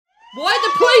Why are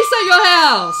the police at your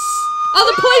house? Are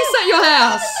the police at your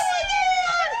house?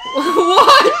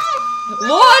 What?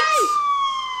 What?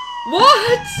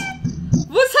 What?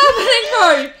 What's happening,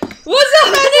 bro? What's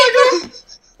happening,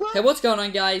 bro? Hey, what's going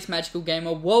on, guys? Magical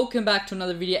Gamer. Welcome back to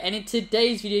another video. And in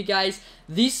today's video, guys,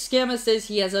 this scammer says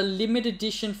he has a limited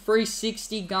edition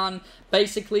 360 gun.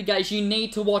 Basically, guys, you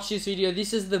need to watch this video.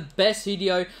 This is the best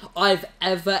video I've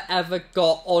ever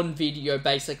got on video,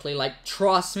 basically. Like,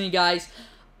 trust me, guys,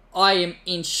 I am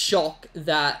in shock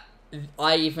that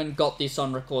I even got this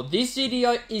on record. This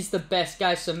video is the best,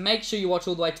 guys, so make sure you watch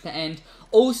all the way to the end.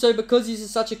 Also, because this is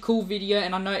such a cool video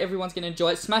and I know everyone's going to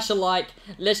enjoy it, smash a like.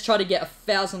 Let's try to get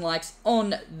 1,000 likes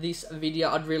on this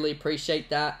video. I'd really appreciate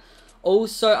that.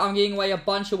 Also, I'm giving away a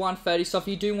bunch of 130, so if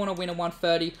you do want to win a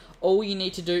 130, all you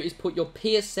need to do is put your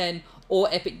PSN or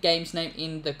Epic Games name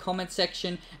in the comment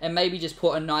section and maybe just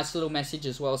put a nice little message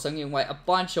as well. So I'm giving away a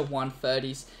bunch of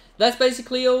 130s. That's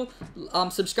basically all.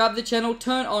 Subscribe to the channel,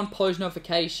 turn on post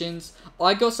notifications.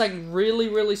 I got something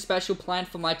really special planned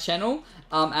for my channel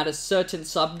at a certain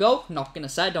sub goal. Not gonna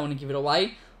say, don't want to give it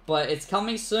away, but it's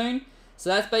coming soon. So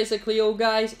that's basically all,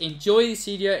 guys. Enjoy this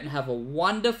video and have a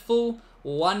wonderful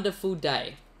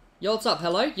day. Yo, what's up?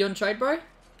 Hello? You on trade, bro?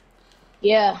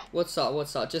 Yeah. What's up?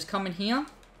 What's up? Just come in here.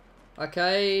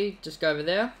 Okay, just go over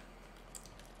there.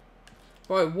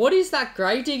 Bro, what is that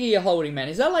grave digger you're holding, man?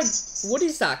 Is that like... What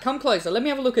is that? Come closer. Let me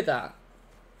have a look at that.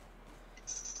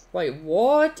 Wait,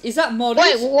 what? Is that modded?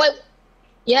 Wait, what?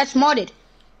 Yeah, it's modded.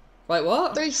 Wait,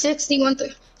 what? 360,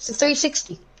 it's a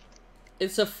 360.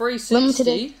 It's a 360?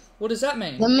 Limited. What does that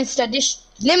mean? Limited edition.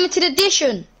 Limited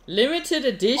edition. Limited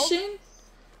edition?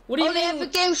 What do you mean? Only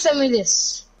Epic Games sent me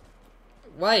this.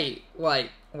 Wait.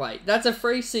 That's a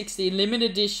 360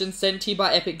 limited edition sent to you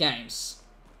by Epic Games.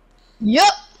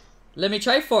 Yup. Let me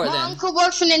trade for it then. My uncle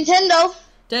works for Nintendo.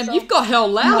 Damn, so, you've got hell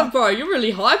loud, bro. You're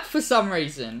really hyped for some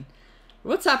reason.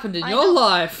 What's happened in your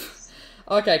life?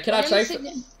 Okay, can I trade for it?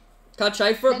 Can I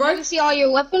trade for it, bro? Let me see all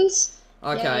your weapons.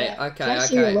 Okay, yeah.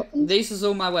 okay. This is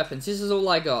all my weapons. This is all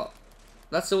I got.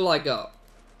 That's all I got.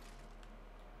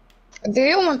 Do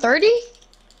you 130?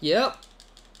 Yep.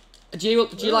 Do you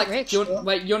like? Rich,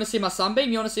 wait, you want to see my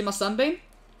sunbeam? You want to see my sunbeam?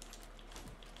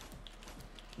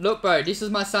 Look, bro. This is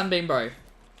my sunbeam, bro.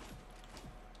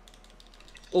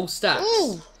 All stacks.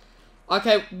 Ooh.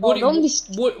 Okay, what do you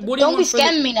want? Don't be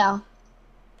scamming me now.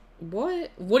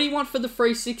 What? What do you want for the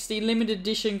 360 limited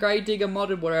edition grave digger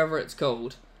modded, whatever it's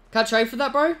called? Can I trade for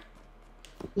that, bro?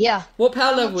 Yeah. What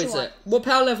power level is it? What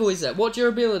power level is it? What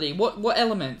durability? What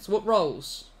elements? What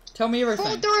rolls? Tell me everything.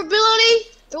 Full durability.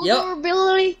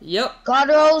 Durability. Yep. God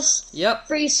rolls. Yep.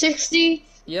 360.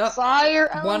 Yep. Fire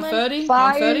element. 130.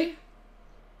 Fire. 130.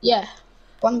 Yeah.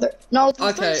 130. No,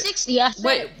 okay. 360. Yeah.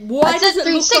 Wait. Why does it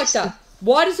look like that?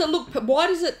 Why does it look? Why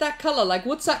does it that color? Like,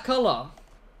 what's that color?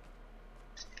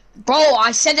 Bro,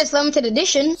 I said it's limited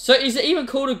edition. So is it even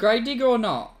called a grave digger or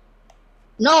not?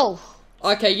 No.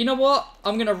 Okay, you know what?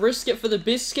 I'm gonna risk it for the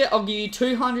biscuit. I'll give you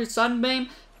 200 sunbeam,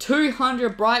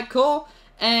 200 bright core,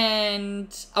 and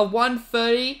a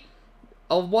 130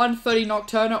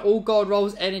 Nocturno all gold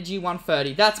rolls energy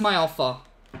 130. That's my offer.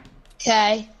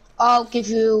 Okay, I'll give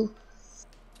you.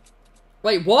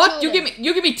 Wait, what? You give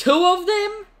me 2 of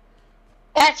them?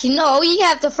 Actually, no. You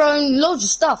have to throw in loads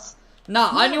of stuff. Nah,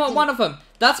 I only want 1 of them.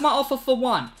 That's my offer for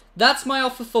 1. That's my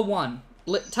offer for 1.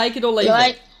 Take it or leave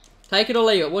it. Take it or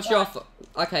leave it. What's your offer?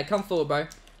 Okay, come forward, bro.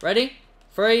 Ready?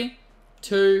 3,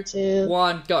 2,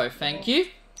 1, go. Thank you.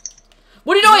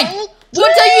 What are you doing?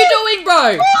 What are you doing,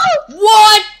 bro?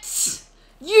 What?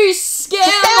 You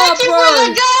scammer,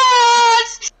 bro.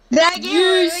 Thank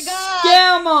you,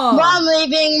 scammer. I'm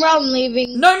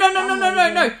leaving.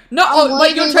 No. Oh,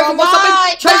 wait, you're trade for more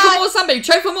sunbeam. Trade for more sunbeam.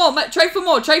 Trade for more. Trade for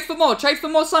more. Trade for more. Trade for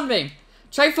more sunbeam.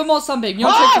 Trade for more sunbeam. You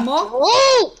want to trade for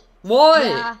more? What?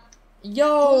 Yeah.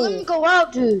 Yo. Let me go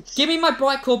out, dude. Give me my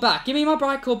bright core back. Give me my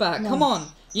bright core back. No. Come on.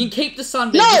 You can keep the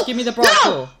sunbeam. Just give me the bright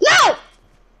core. No.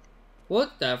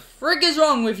 What the frig is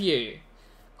wrong with you?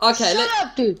 Okay, Shut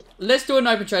up, dude. Let's do an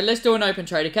open trade. Let's do an open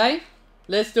trade, okay?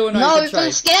 Let's do an open trade. No, you're gonna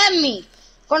scam me.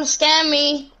 Gonna scam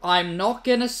me. I'm not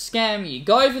gonna scam you.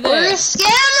 Go over there. You're a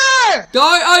scammer. Go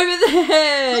over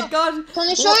there. God. Can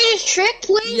I show you this trick,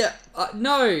 please? Yeah.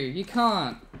 No, you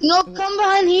can't. No, come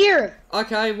behind here.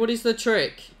 Okay, what is the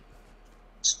trick?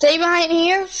 Stay behind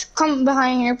here. Come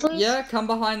behind here, please. Yeah, come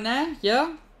behind there.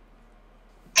 Yeah.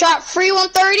 Drop 3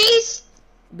 130s.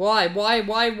 Why?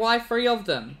 Why 3 of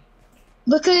them?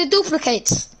 Because it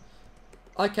duplicates.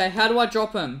 Okay, how do I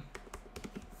drop them?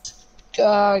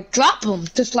 Drop them.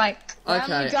 Just like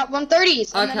okay. Drop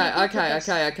 130s.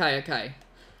 Okay.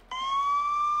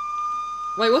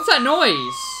 Wait, what's that noise?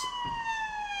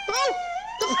 Bro,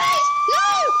 the police! No!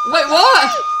 Wait, what?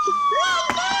 No,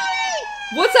 sorry!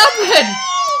 What's happened?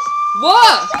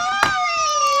 What?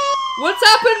 What's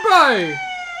happened, bro?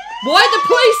 Why are the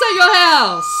police at your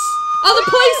house? Are the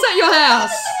police at your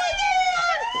house?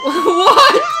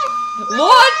 What?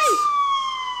 What?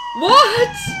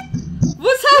 What?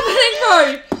 What's happening, bro?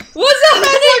 What's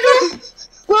happening, bro?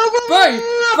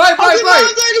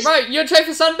 Bro, you wanna trade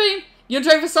for Sunbeam? You wanna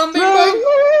trade for Sunbeam, bro?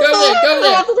 Go there, go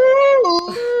there.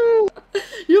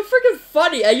 You're freaking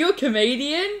funny. Are you a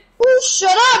comedian?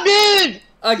 Shut up, dude!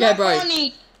 Okay, bro.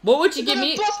 Funny. What would you give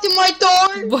me? Busting my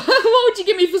door. What would you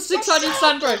give me for 600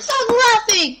 Sunbeam? Stop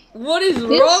laughing! What is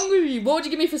wrong with you? What would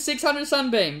you give me for 600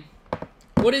 Sunbeam?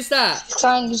 What is that?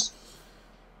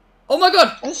 Oh my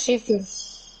god!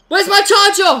 Where's my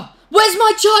charger? Where's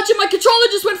my charger? My controller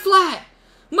just went flat.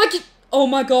 Oh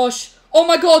my gosh. Oh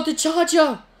my god, the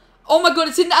charger. Oh my god,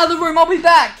 it's in the other room. I'll be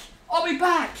back. I'll be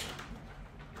back.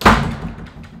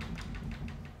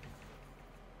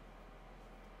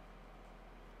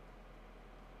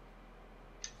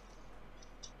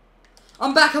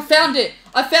 I'm back. I found it.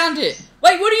 I found it.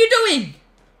 Wait, what are you doing?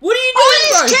 What are you doing,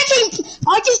 bro?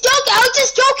 I was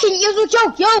just joking. It was a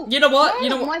joke, yo. You know what?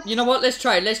 You know what? Let's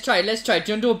trade. Do you want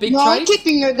to do a big trade? I'm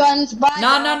keeping your guns. Bye.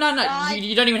 No.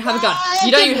 You don't even have a gun.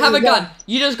 You don't even have a gun.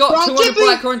 You just got 200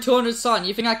 black core and 200 sun.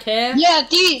 You think I care? Yeah,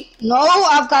 dude. No,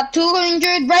 I've got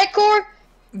 200 black core.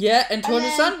 Yeah, and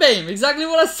 200 sunbeam. Exactly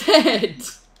what I said.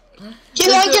 Do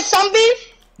you want to get sunbeam?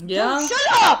 Yeah. Oh, shut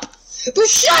up.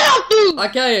 Shut up, dude.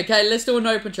 Okay. Let's do an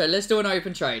open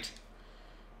trade.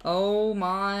 Oh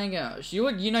my gosh. You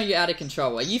know you're out of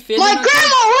control. Are you feeling My okay?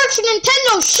 grandma works at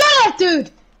Nintendo. Shut up,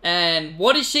 dude. And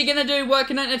what is she gonna do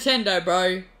working at Nintendo,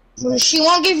 bro? Well, she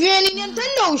won't give you any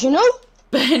Nintendos, you know?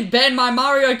 Ban my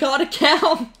Mario Kart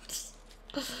account.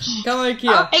 Come over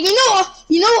here. And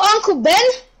you know Uncle Ben?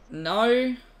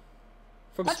 No.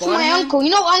 From That's Spider-Man? my uncle.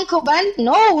 You know Uncle Ben?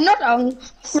 No, not Uncle.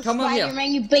 Come on here.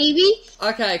 Spider-Man, you baby.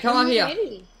 Okay, come up here.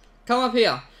 Come up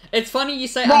here. It's funny you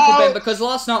say Uncle Ben because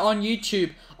last night on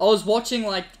YouTube I was watching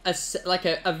like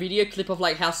a video clip of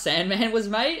like how Sandman was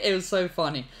made. It was so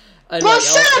funny. Bro,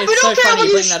 shut up! It's so funny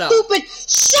you bring that up. Stupid.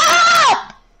 Shut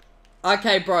up!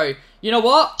 Okay, bro. You know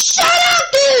what? Shut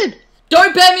up, dude!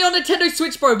 Don't ban me on Nintendo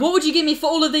Switch, bro. What would you give me for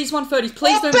all of these 130s?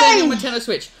 Please don't ban me on Nintendo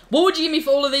Switch. What would you give me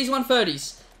for all of these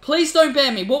 130s? Please don't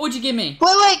ban me. What would you give me?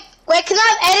 Wait. Can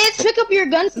I have edits? Pick up your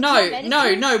guns. No.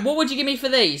 What would you give me for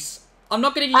these? I'm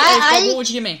not gonna give you edits, but what would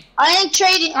you give me? I ain't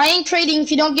trading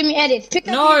if you don't give me edits. Pick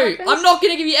up your weapons. I'm not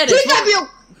gonna give you edits. Pick up your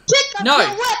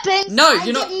weapons. No,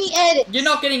 you're not. Give me edits. You're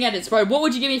not getting edits, bro. What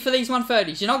would you give me for these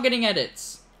 130s? You're not getting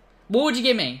edits. What would you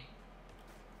give me?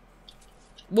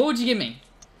 What would you give me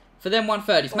for them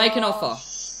 130s? Make an offer.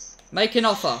 Make an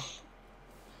offer.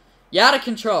 You're out of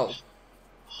control.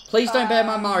 Please don't ban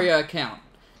my Mario account.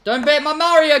 Don't ban my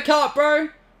Mario Kart, bro.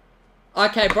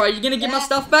 Okay, bro, you gonna give my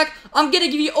stuff back? I'm gonna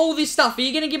give you all this stuff. Are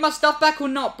you gonna give my stuff back or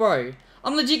not, bro?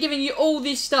 I'm legit giving you all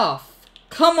this stuff.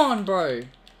 Come on, bro.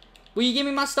 Will you give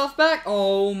me my stuff back?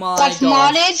 Oh my god. That's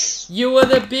modded. You are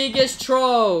the biggest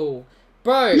troll.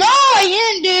 Bro. No,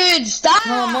 I ain't, dude. Stop.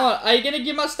 Come on. Are you gonna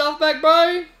give my stuff back,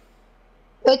 bro?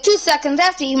 Wait 2 seconds. I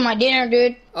have to eat my dinner,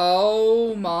 dude.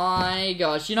 Oh my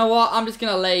gosh. You know what? I'm just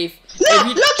gonna leave. Look,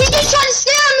 he just tried to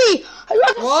scare me.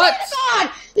 What?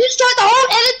 You just tried the whole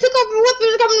edit, pick up your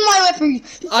weapons, come in my weapons.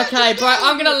 Okay, bro,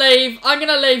 I'm gonna leave. I'm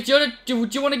gonna leave. Do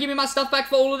you want to give me my stuff back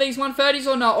for all of these 130s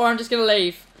or not? Or I'm just gonna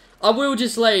leave. I will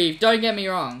just leave. Don't get me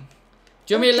wrong.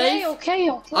 Do you want me to leave?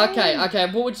 Okay.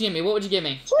 What would you give me? What would you give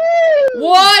me?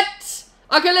 What?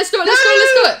 Okay, let's do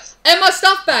it. And my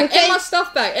stuff back. Okay. And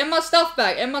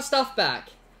my stuff back.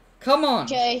 Come on.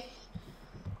 Okay.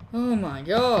 Oh my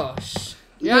gosh.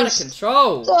 You're out of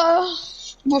control.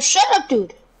 Well, shut up,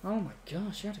 dude. Oh my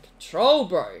gosh, you're out of control,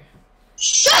 bro.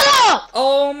 Shut up!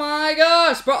 Oh my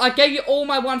gosh, bro, I gave you all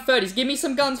my 130s. Give me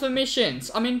some guns for missions.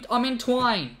 I'm in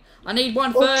Twine. I need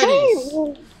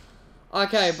 130s.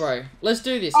 Okay, bro. Let's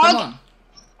do this. Come on.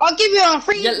 I'll give you a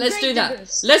free. Yeah, let's do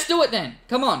that. Let's do it then.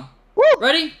 Come on. Woo.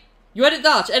 Ready? You edit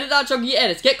Dutch. Edit Dutch, I'll give you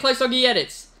edits. Get close, I'll give you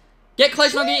edits. Get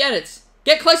close, and I'll give you edits.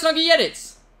 Get close, and I'll give you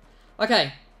edits.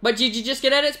 Okay. But did you just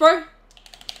get edits, bro?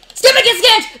 Scammer get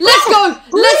scammed! Let's go!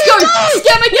 Let's go!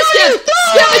 Scammer get scammed!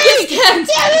 Scammer get scammed!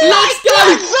 Let's go!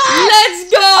 Let's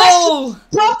go!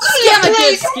 Scammer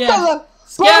get scammed!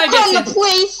 Scammer get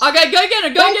scammed! Okay, go get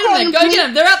him! Go get him then! Go get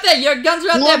him! They're out there! Your guns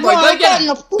are out there, bro! Go get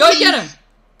him! Go get him!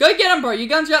 Go get him, bro! Your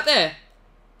guns are out there!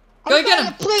 Go get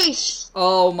him!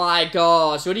 Oh my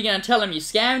gosh! What are you gonna tell him? You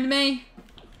scammed me?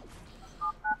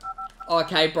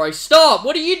 Okay, bro, stop!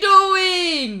 What are you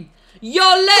doing? Yo,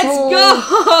 let's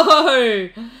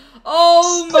go!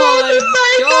 Oh my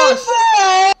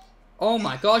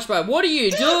my gosh, bro. What are you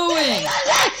doing?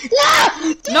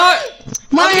 No!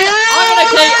 No!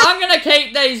 I'm gonna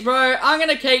keep these, bro. I'm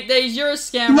gonna keep these. You're a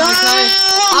scammer, okay?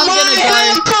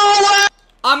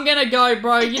 I'm gonna go,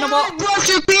 bro. You know what?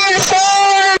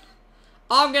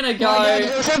 I'm gonna go.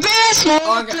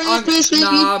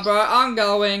 Nah, bro. I'm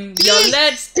going. Yo,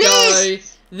 let's go.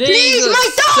 These are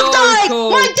so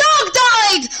cool. My dog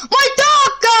died! My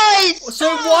dog died!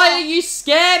 So why are you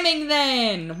scamming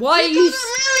then? Why are you? I'm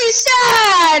really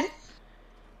sad.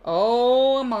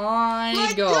 Oh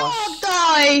my gosh. My dog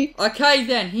died. Okay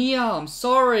then, here. I'm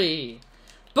sorry,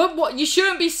 but what? You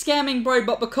shouldn't be scamming, bro.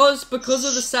 But because of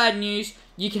the sad news,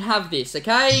 you can have this,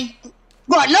 okay?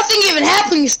 Bro, nothing even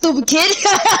happened, you stupid kid.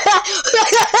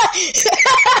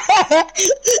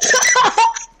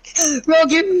 Bro,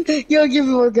 give me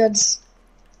more guns.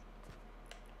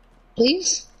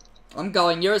 Please? I'm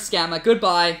going. You're a scammer.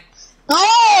 Goodbye.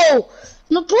 No!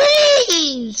 No,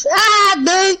 please! Ah,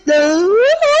 no.